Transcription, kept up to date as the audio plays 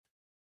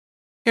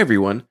Hey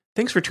everyone,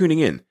 thanks for tuning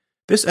in.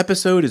 This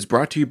episode is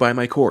brought to you by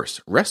my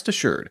course, Rest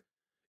Assured.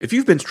 If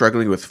you've been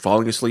struggling with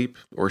falling asleep,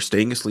 or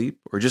staying asleep,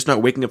 or just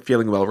not waking up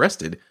feeling well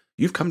rested,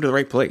 you've come to the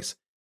right place.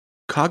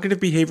 Cognitive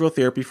behavioral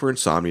therapy for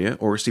insomnia,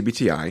 or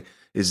CBTI,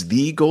 is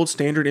the gold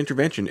standard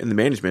intervention in the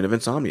management of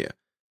insomnia.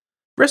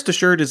 Rest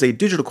Assured is a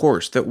digital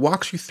course that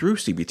walks you through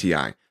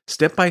CBTI,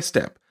 step by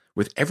step,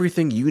 with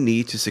everything you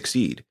need to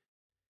succeed.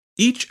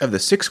 Each of the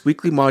 6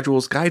 weekly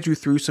modules guides you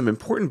through some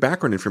important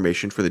background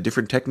information for the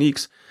different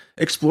techniques,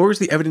 explores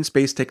the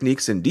evidence-based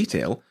techniques in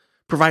detail,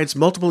 provides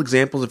multiple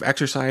examples of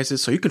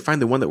exercises so you can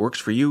find the one that works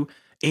for you,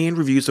 and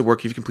reviews the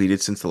work you've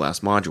completed since the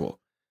last module.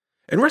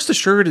 And Rest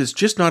Assured is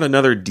just not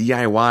another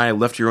DIY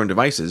left to your own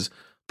devices,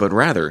 but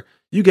rather,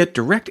 you get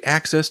direct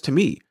access to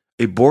me,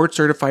 a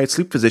board-certified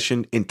sleep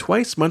physician, in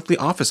twice monthly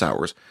office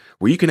hours,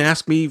 where you can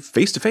ask me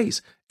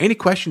face-to-face any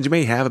questions you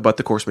may have about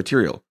the course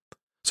material.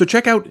 So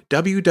check out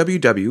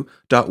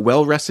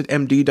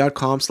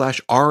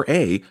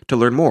www.wellrestedmd.com/RA to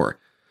learn more.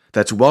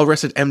 That's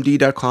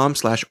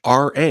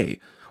wellrestedmd.com/RA,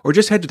 or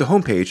just head to the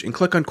homepage and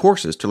click on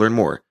courses to learn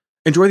more.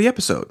 Enjoy the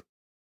episode.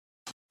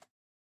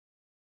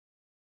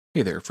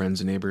 Hey there, friends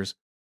and neighbors.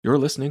 You're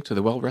listening to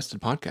the Well Rested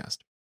Podcast,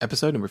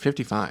 episode number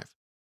 55,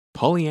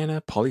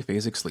 Pollyanna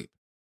Polyphasic Sleep.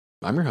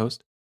 I'm your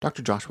host,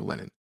 Dr. Joshua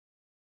Lennon.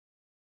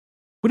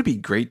 Would it be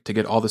great to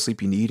get all the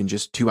sleep you need in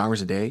just 2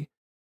 hours a day?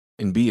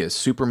 And be a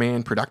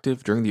Superman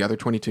productive during the other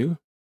 22? In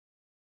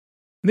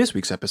this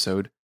week's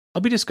episode,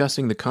 I'll be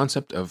discussing the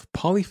concept of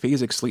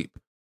polyphasic sleep,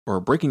 or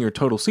breaking your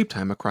total sleep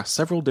time across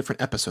several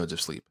different episodes of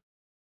sleep.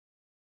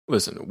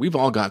 Listen, we've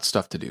all got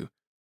stuff to do.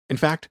 In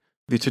fact,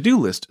 the to-do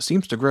list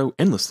seems to grow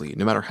endlessly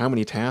no matter how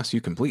many tasks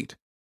you complete.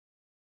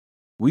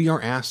 We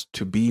are asked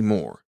to be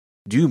more,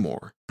 do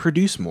more,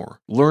 produce more,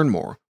 learn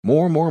more.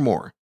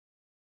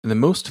 And the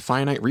most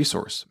finite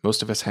resource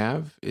most of us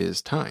have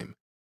is time.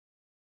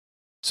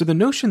 So the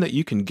notion that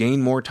you can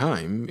gain more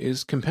time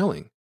is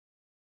compelling.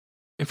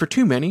 And for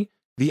too many,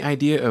 the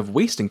idea of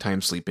wasting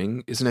time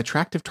sleeping is an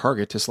attractive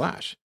target to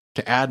slash,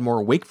 to add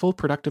more wakeful,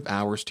 productive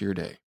hours to your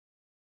day.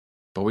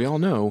 But we all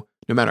know,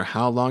 no matter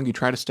how long you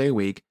try to stay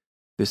awake,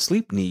 the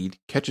sleep need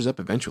catches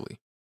up eventually.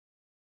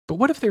 But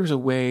what if there's a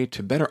way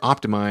to better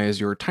optimize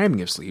your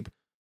timing of sleep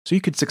so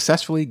you could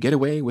successfully get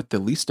away with the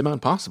least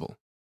amount possible?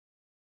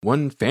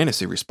 One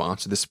fantasy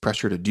response to this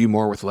pressure to do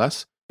more with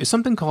less is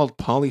something called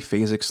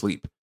polyphasic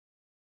sleep.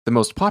 The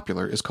most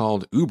popular is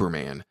called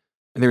Uberman,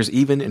 and there's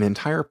even an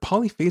entire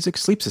polyphasic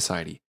sleep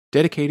society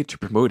dedicated to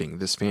promoting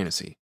this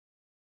fantasy.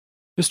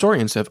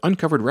 Historians have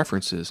uncovered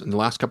references in the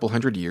last couple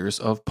hundred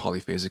years of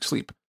polyphasic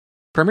sleep,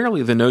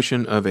 primarily the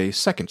notion of a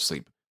second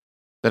sleep,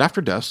 that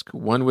after dusk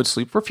one would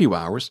sleep for a few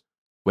hours,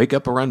 wake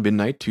up around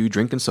midnight to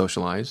drink and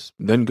socialize,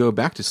 then go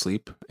back to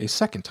sleep a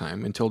second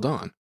time until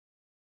dawn.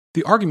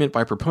 The argument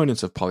by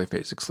proponents of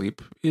polyphasic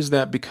sleep is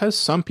that because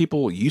some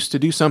people used to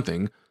do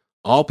something,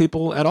 all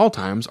people at all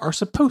times are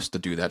supposed to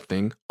do that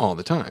thing all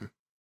the time.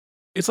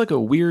 It's like a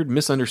weird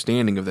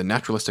misunderstanding of the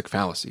naturalistic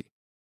fallacy.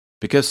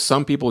 Because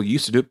some people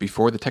used to do it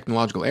before the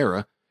technological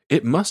era,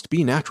 it must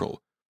be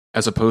natural,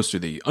 as opposed to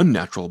the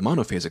unnatural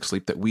monophasic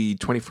sleep that we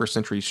 21st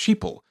century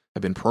sheeple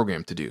have been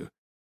programmed to do.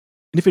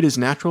 And if it is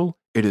natural,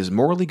 it is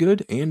morally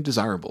good and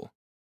desirable.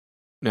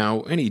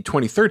 Now, any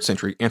 23rd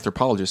century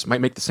anthropologist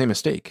might make the same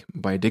mistake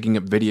by digging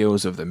up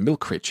videos of the milk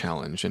crate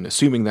challenge and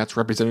assuming that's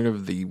representative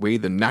of the way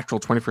the natural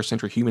 21st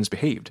century humans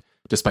behaved,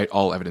 despite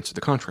all evidence to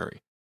the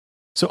contrary.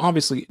 So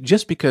obviously,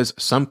 just because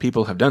some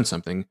people have done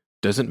something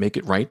doesn't make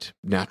it right,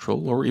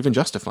 natural, or even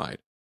justified.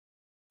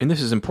 And this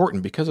is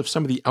important because of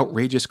some of the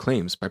outrageous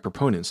claims by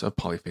proponents of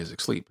polyphasic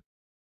sleep.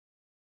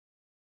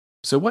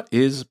 So what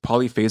is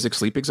polyphasic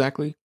sleep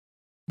exactly?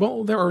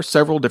 Well, there are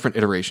several different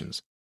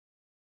iterations.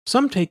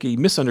 Some take a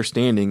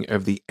misunderstanding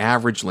of the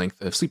average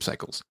length of sleep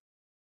cycles.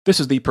 This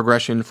is the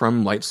progression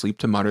from light sleep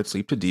to moderate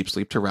sleep to deep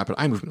sleep to rapid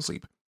eye movement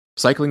sleep,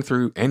 cycling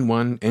through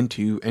N1,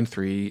 N2,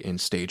 N3,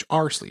 and stage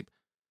R sleep,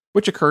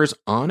 which occurs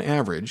on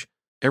average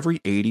every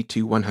 80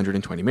 to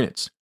 120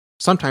 minutes,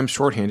 sometimes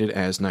shorthanded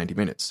as 90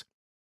 minutes.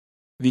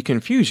 The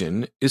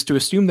confusion is to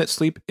assume that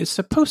sleep is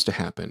supposed to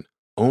happen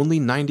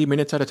only 90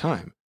 minutes at a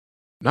time,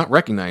 not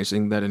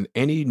recognizing that in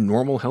any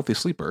normal healthy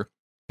sleeper,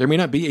 there may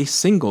not be a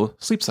single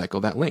sleep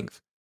cycle that length.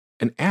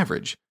 An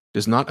average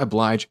does not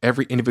oblige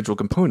every individual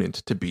component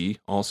to be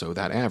also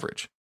that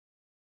average.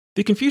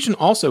 The confusion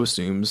also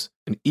assumes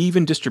an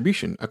even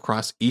distribution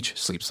across each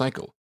sleep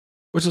cycle,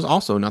 which is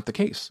also not the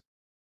case.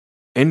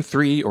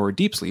 N3 or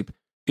deep sleep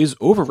is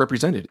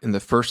overrepresented in the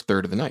first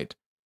third of the night,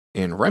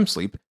 and REM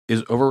sleep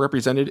is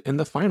overrepresented in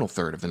the final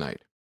third of the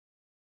night.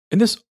 In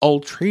this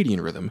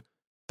ultradian rhythm,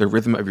 the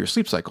rhythm of your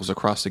sleep cycles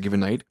across a given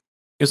night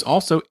is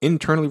also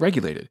internally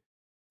regulated,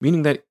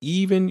 meaning that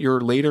even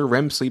your later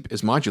REM sleep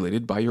is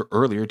modulated by your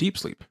earlier deep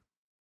sleep.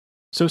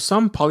 So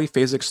some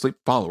polyphasic sleep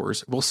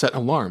followers will set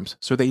alarms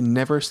so they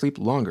never sleep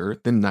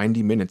longer than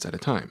 90 minutes at a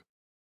time,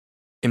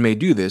 and may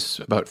do this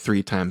about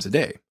 3 times a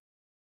day.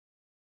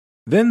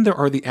 Then there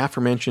are the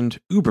aforementioned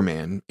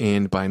Uberman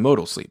and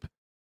bimodal sleep.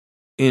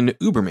 In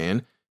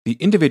Uberman, the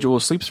individual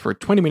sleeps for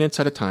 20 minutes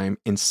at a time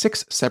in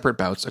 6 separate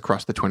bouts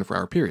across the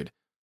 24-hour period,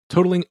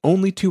 totaling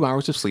only 2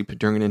 hours of sleep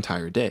during an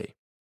entire day.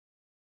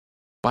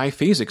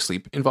 Biphasic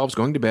sleep involves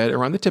going to bed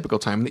around the typical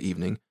time in the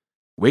evening,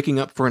 waking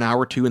up for an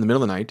hour or two in the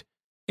middle of the night,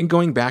 and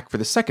going back for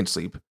the second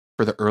sleep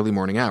for the early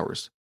morning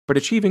hours, but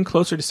achieving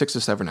closer to 6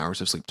 to 7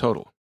 hours of sleep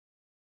total.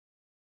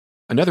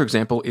 Another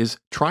example is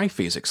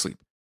triphasic sleep,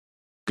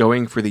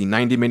 going for the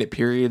 90-minute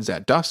periods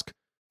at dusk,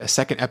 a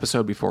second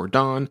episode before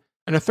dawn,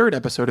 and a third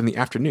episode in the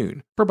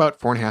afternoon for about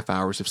 4.5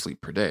 hours of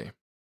sleep per day.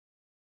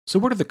 So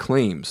what are the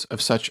claims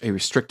of such a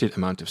restricted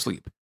amount of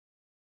sleep?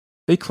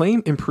 They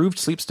claim improved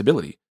sleep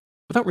stability,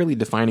 without really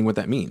defining what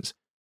that means,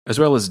 as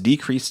well as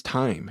decreased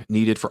time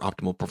needed for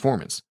optimal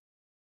performance.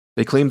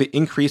 They claim the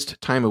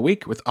increased time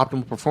awake with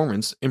optimal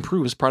performance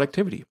improves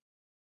productivity.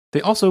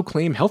 They also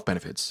claim health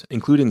benefits,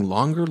 including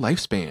longer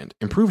lifespan,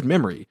 improved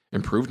memory,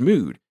 improved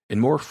mood, and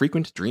more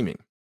frequent dreaming.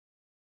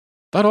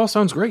 That all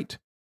sounds great.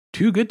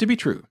 Too good to be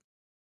true.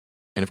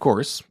 And of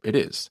course, it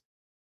is.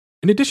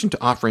 In addition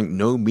to offering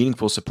no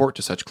meaningful support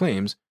to such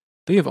claims,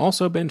 they have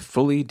also been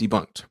fully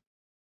debunked.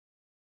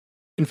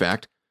 In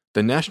fact,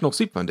 the National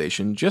Sleep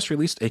Foundation just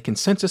released a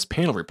consensus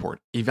panel report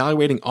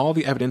evaluating all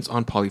the evidence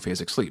on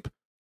polyphasic sleep.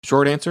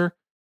 Short answer,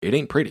 it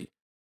ain't pretty.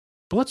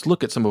 But let's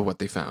look at some of what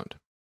they found.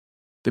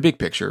 The big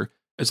picture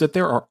is that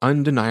there are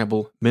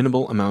undeniable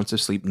minimal amounts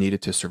of sleep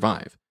needed to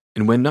survive,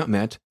 and when not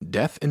met,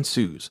 death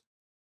ensues.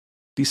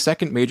 The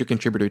second major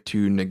contributor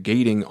to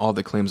negating all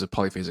the claims of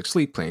polyphasic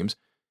sleep claims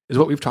is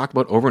what we've talked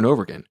about over and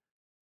over again.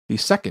 The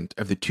second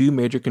of the two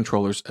major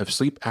controllers of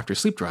sleep after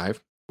sleep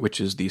drive,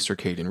 which is the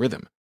circadian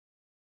rhythm.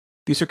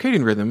 The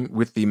circadian rhythm,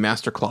 with the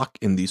master clock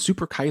in the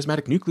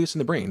suprachiasmatic nucleus in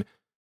the brain,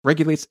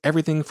 regulates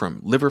everything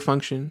from liver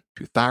function,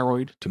 to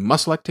thyroid, to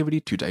muscle activity,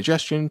 to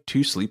digestion,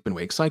 to sleep and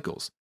wake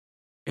cycles.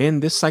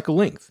 And this cycle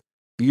length,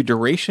 the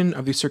duration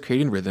of the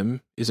circadian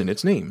rhythm, is in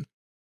its name.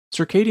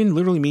 Circadian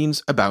literally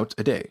means about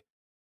a day,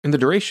 and the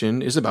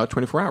duration is about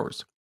 24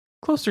 hours,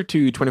 closer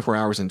to 24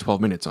 hours and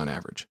 12 minutes on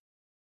average.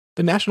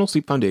 The National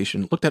Sleep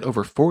Foundation looked at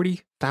over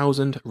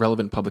 40,000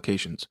 relevant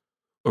publications,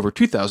 over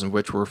 2,000 of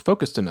which were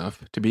focused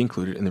enough to be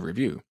included in the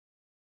review.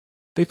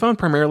 They found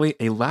primarily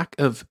a lack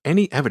of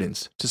any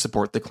evidence to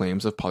support the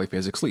claims of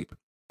polyphasic sleep,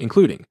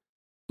 including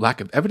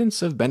lack of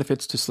evidence of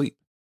benefits to sleep,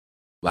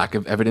 lack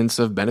of evidence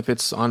of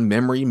benefits on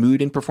memory,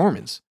 mood, and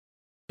performance,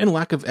 and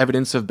lack of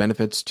evidence of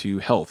benefits to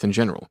health in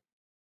general.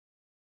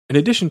 In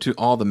addition to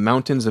all the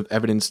mountains of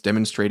evidence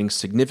demonstrating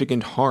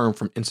significant harm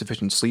from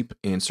insufficient sleep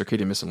and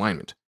circadian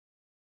misalignment.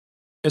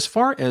 As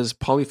far as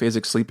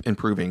polyphasic sleep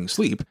improving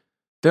sleep,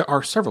 there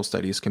are several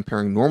studies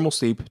comparing normal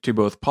sleep to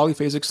both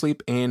polyphasic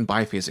sleep and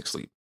biphasic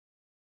sleep.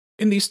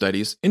 In these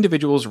studies,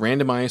 individuals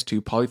randomized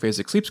to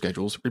polyphasic sleep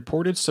schedules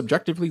reported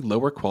subjectively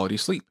lower quality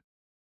sleep.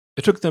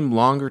 It took them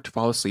longer to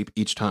fall asleep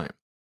each time.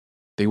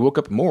 They woke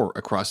up more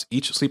across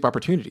each sleep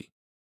opportunity,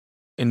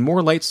 and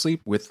more light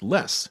sleep with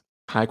less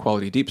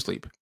high-quality deep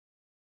sleep.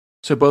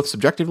 So both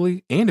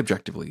subjectively and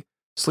objectively,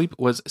 sleep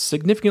was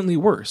significantly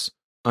worse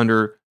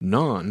under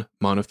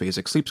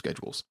non-monophasic sleep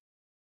schedules.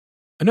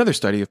 Another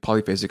study of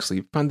polyphasic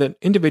sleep found that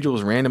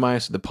individuals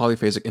randomized to the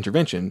polyphasic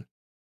intervention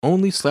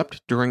only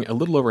slept during a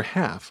little over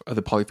half of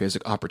the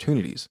polyphasic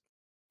opportunities,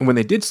 and when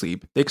they did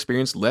sleep, they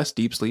experienced less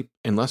deep sleep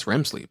and less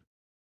REM sleep.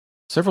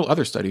 Several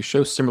other studies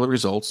show similar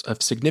results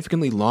of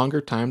significantly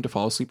longer time to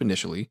fall asleep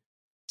initially,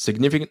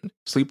 significant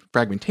sleep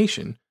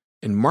fragmentation,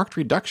 and marked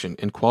reduction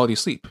in quality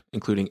sleep,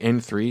 including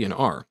N3 and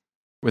R,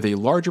 with a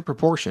larger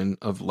proportion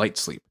of light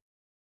sleep.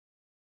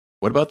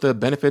 What about the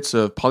benefits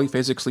of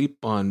polyphasic sleep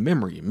on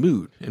memory,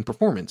 mood, and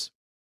performance?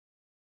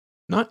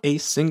 Not a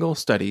single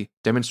study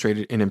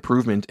demonstrated an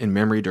improvement in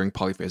memory during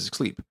polyphasic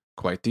sleep,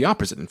 quite the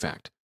opposite in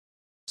fact.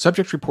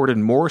 Subjects reported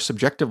more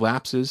subjective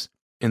lapses,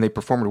 and they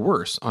performed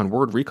worse on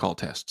word recall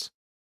tests.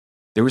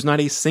 There was not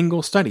a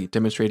single study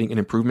demonstrating an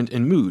improvement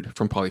in mood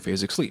from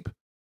polyphasic sleep.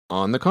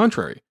 On the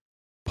contrary,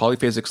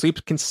 polyphasic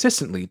sleep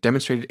consistently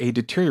demonstrated a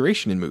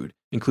deterioration in mood,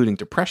 including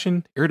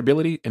depression,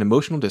 irritability, and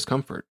emotional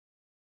discomfort.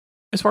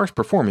 As far as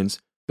performance,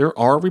 there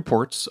are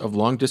reports of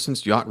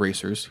long-distance yacht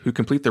racers who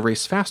complete the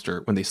race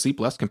faster when they sleep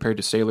less compared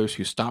to sailors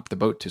who stop the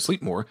boat to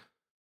sleep more,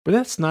 but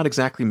that's not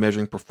exactly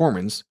measuring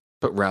performance,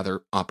 but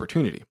rather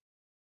opportunity.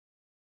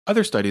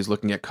 Other studies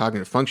looking at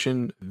cognitive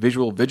function,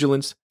 visual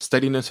vigilance,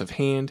 steadiness of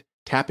hand,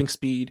 tapping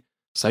speed,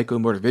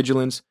 psychomotor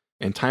vigilance,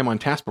 and time on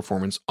task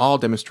performance all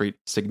demonstrate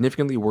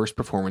significantly worse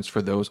performance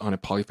for those on a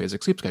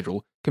polyphasic sleep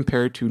schedule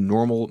compared to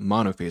normal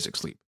monophasic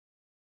sleep.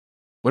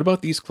 What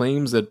about these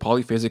claims that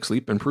polyphasic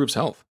sleep improves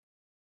health?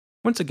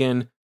 Once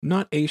again,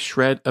 not a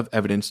shred of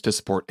evidence to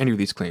support any of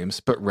these claims,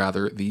 but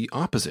rather the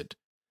opposite,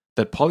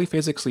 that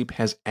polyphasic sleep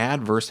has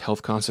adverse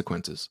health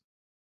consequences.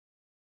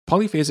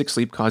 Polyphasic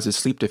sleep causes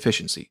sleep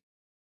deficiency,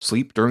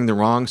 sleep during the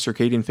wrong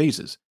circadian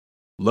phases,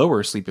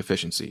 lower sleep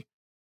efficiency,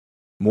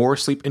 more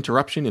sleep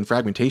interruption and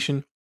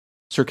fragmentation,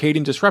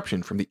 circadian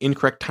disruption from the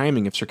incorrect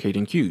timing of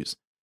circadian cues,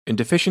 and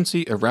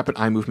deficiency of rapid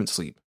eye movement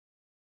sleep.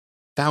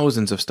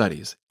 Thousands of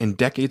studies and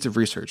decades of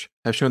research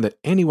have shown that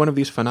any one of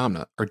these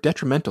phenomena are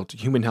detrimental to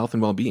human health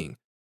and well-being,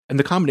 and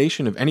the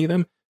combination of any of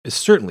them is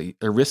certainly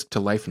a risk to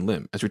life and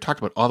limb, as we talked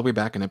about all the way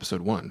back in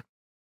episode 1.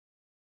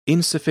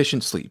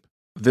 Insufficient sleep,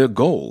 the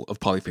goal of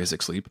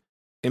polyphasic sleep,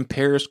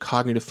 impairs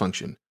cognitive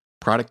function,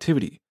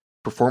 productivity,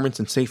 performance,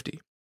 and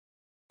safety.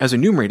 As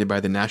enumerated by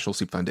the National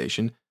Sleep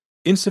Foundation,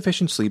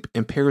 insufficient sleep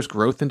impairs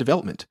growth and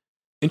development,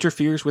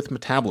 interferes with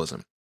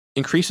metabolism,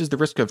 increases the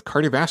risk of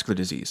cardiovascular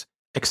disease,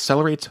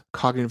 accelerates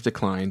cognitive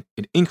decline,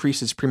 and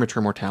increases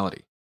premature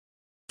mortality.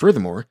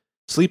 Furthermore,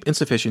 sleep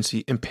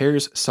insufficiency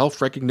impairs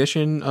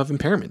self-recognition of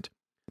impairment.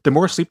 The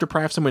more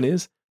sleep-deprived someone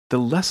is, the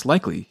less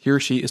likely he or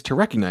she is to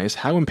recognize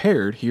how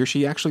impaired he or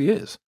she actually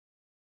is.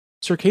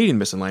 Circadian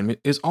misalignment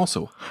is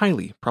also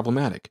highly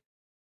problematic.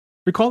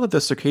 Recall that the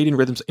circadian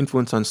rhythm's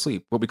influence on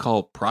sleep, what we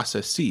call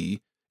process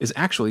C, is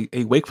actually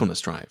a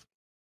wakefulness drive.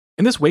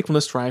 And this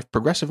wakefulness drive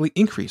progressively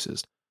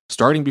increases,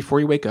 starting before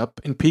you wake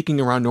up and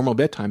peaking around normal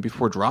bedtime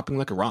before dropping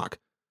like a rock,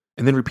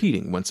 and then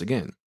repeating once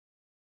again.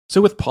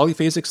 So with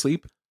polyphasic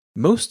sleep,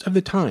 most of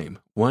the time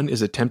one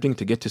is attempting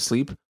to get to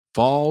sleep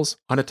falls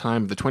on a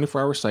time of the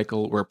 24-hour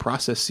cycle where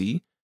process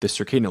C, the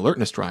circadian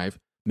alertness drive,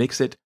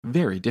 makes it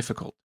very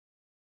difficult.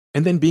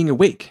 And then being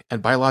awake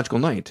at biological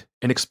night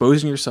and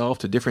exposing yourself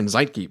to different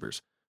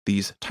zeitgebers,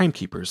 these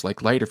timekeepers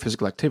like light or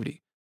physical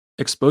activity.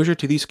 Exposure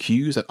to these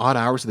cues at odd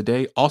hours of the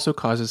day also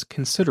causes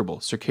considerable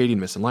circadian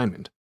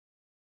misalignment.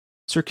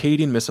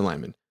 Circadian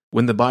misalignment,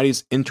 when the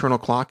body's internal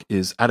clock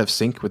is out of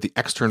sync with the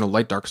external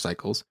light-dark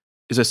cycles,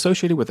 is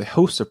associated with a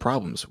host of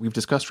problems we've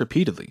discussed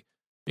repeatedly,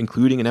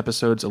 including in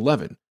episodes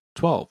 11,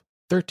 12,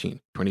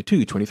 13,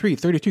 22, 23,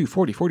 32,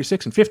 40,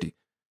 46, and 50.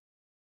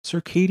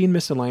 Circadian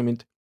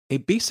misalignment, a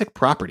basic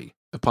property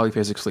of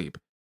polyphasic sleep,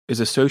 is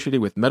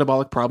associated with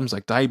metabolic problems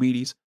like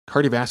diabetes,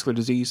 cardiovascular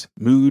disease,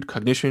 mood,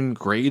 cognition,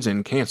 grades,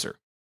 and cancer.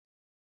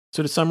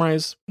 So to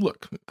summarize,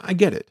 look, I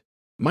get it.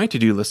 My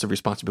to-do list of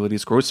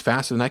responsibilities grows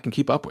faster than I can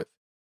keep up with,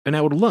 and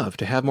I would love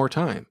to have more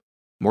time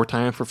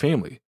for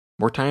family,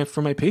 more time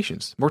for my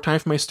patients, more time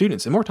for my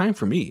students, and more time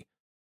for me.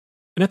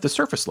 And at the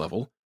surface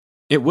level,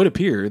 it would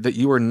appear that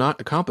you are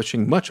not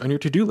accomplishing much on your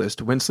to-do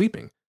list when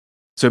sleeping.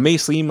 So it may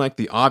seem like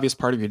the obvious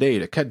part of your day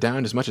to cut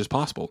down as much as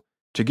possible,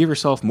 to give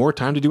yourself more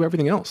time to do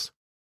everything else.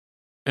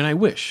 And I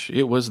wish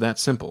it was that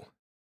simple.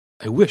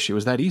 I wish it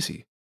was that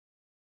easy.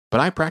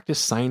 But I practice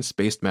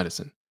science-based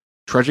medicine,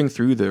 trudging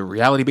through the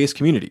reality-based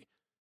community,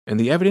 and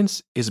the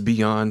evidence is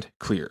beyond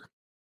clear.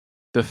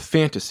 The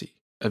fantasy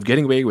of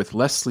getting away with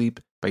less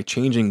sleep by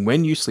changing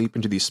when you sleep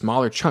into these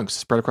smaller chunks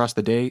spread across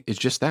the day is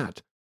just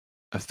that,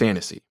 a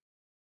fantasy.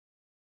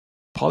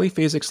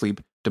 Polyphasic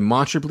sleep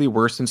demonstrably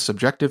worsens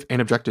subjective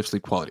and objective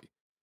sleep quality,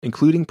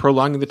 including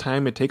prolonging the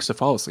time it takes to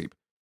fall asleep,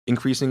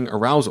 increasing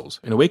arousals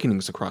and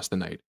awakenings across the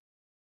night,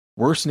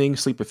 worsening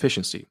sleep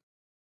efficiency,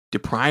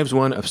 deprives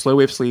one of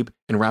slow-wave sleep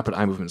and rapid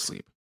eye movement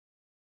sleep.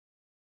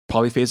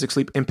 Polyphasic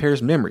sleep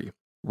impairs memory,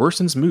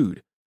 worsens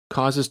mood,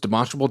 causes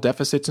demonstrable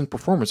deficits in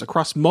performance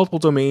across multiple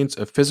domains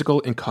of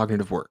physical and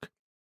cognitive work.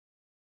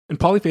 And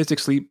polyphasic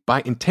sleep,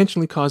 by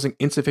intentionally causing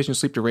insufficient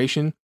sleep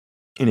duration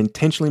and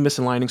intentionally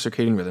misaligning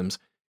circadian rhythms,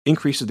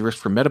 increases the risk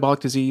for metabolic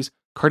disease,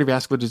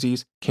 cardiovascular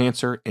disease,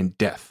 cancer, and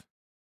death.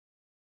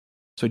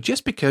 So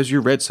just because you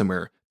read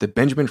somewhere that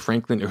Benjamin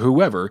Franklin or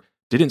whoever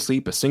didn't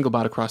sleep a single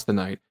bout across the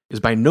night is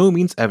by no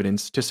means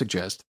evidence to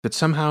suggest that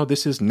somehow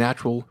this is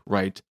natural,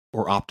 right,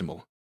 or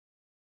optimal.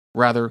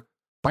 Rather,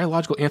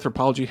 biological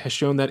anthropology has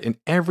shown that in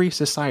every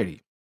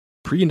society,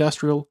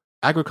 pre-industrial,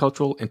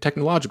 agricultural, and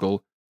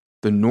technological,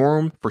 the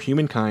norm for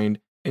humankind,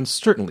 and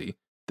certainly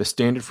the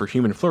standard for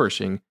human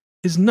flourishing,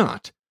 is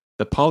not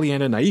the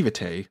Pollyanna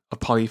naivete of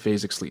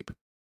polyphasic sleep,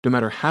 no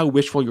matter how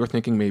wishful your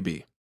thinking may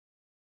be.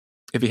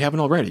 If you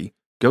haven't already,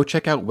 go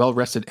check out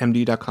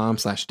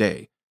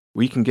wellrestedmd.com/day,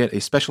 where you can get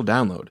a special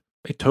download,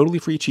 a totally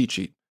free cheat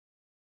sheet.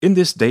 In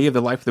this Day of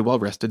the Life of the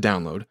Well-Rested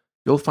download,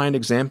 you'll find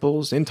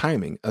examples and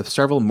timing of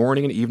several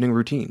morning and evening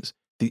routines,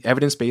 the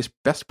evidence-based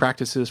best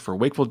practices for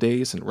wakeful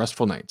days and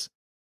restful nights.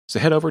 So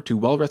head over to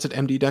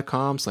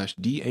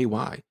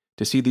wellrestedmd.com/day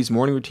to see these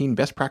morning routine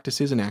best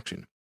practices in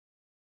action.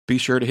 Be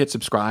sure to hit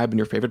subscribe in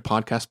your favorite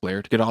podcast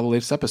player to get all the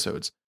latest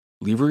episodes,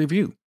 leave a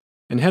review,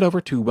 and head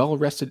over to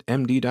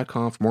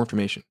wellrestedmd.com for more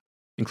information,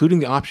 including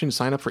the option to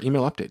sign up for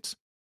email updates.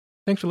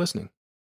 Thanks for listening.